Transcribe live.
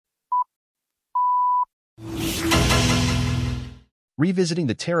revisiting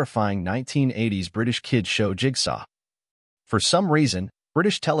the terrifying 1980s British kids show Jigsaw. For some reason,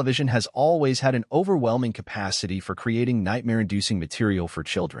 British television has always had an overwhelming capacity for creating nightmare-inducing material for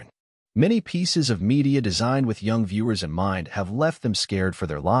children. Many pieces of media designed with young viewers in mind have left them scared for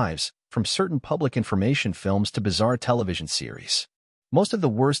their lives, from certain public information films to bizarre television series. Most of the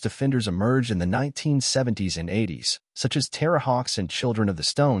worst offenders emerged in the 1970s and 80s, such as Terrahawks and Children of the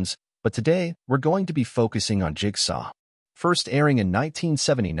Stones, but today we're going to be focusing on Jigsaw. First airing in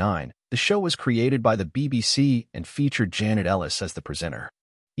 1979, the show was created by the BBC and featured Janet Ellis as the presenter.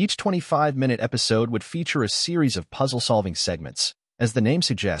 Each 25-minute episode would feature a series of puzzle-solving segments, as the name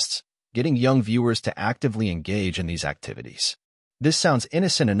suggests, getting young viewers to actively engage in these activities. This sounds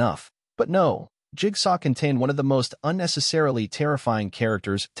innocent enough, but no, Jigsaw contained one of the most unnecessarily terrifying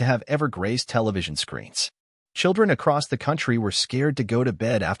characters to have ever graced television screens. Children across the country were scared to go to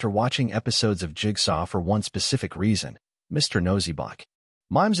bed after watching episodes of Jigsaw for one specific reason: Mr. Noseybonk.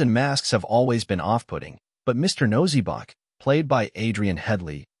 Mimes and masks have always been off-putting, but Mr. Noseybonk, played by Adrian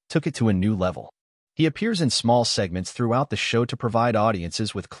Headley, took it to a new level. He appears in small segments throughout the show to provide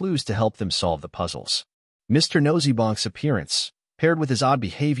audiences with clues to help them solve the puzzles. Mr. Noseybonk's appearance, paired with his odd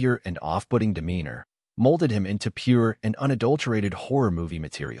behavior and off-putting demeanor, molded him into pure and unadulterated horror movie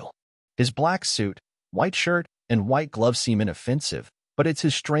material. His black suit, white shirt, and white gloves seem inoffensive, but it's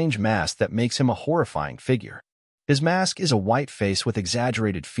his strange mask that makes him a horrifying figure. His mask is a white face with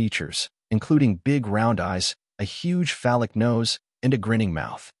exaggerated features, including big round eyes, a huge phallic nose, and a grinning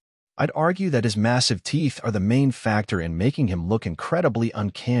mouth. I'd argue that his massive teeth are the main factor in making him look incredibly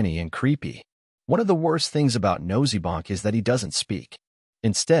uncanny and creepy. One of the worst things about Noseybonk is that he doesn't speak.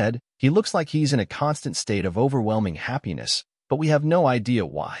 Instead, he looks like he's in a constant state of overwhelming happiness, but we have no idea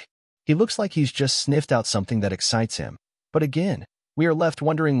why. He looks like he's just sniffed out something that excites him, but again, we are left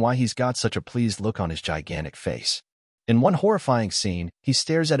wondering why he's got such a pleased look on his gigantic face. In one horrifying scene, he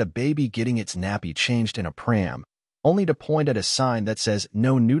stares at a baby getting its nappy changed in a pram, only to point at a sign that says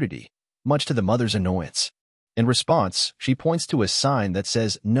 "No nudity," much to the mother's annoyance. In response, she points to a sign that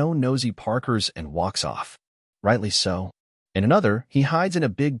says "No nosy Parkers" and walks off. Rightly so. In another, he hides in a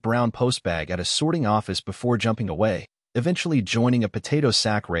big brown postbag at a sorting office before jumping away, eventually joining a potato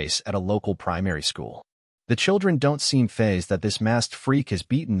sack race at a local primary school. The children don't seem fazed that this masked freak has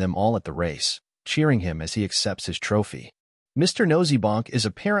beaten them all at the race, cheering him as he accepts his trophy. Mr. Noseybonk is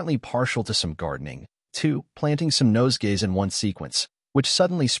apparently partial to some gardening, too, planting some nosegays in one sequence, which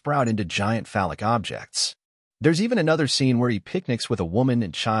suddenly sprout into giant phallic objects. There's even another scene where he picnics with a woman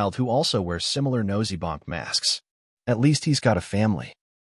and child who also wear similar Noseybonk masks. At least he's got a family.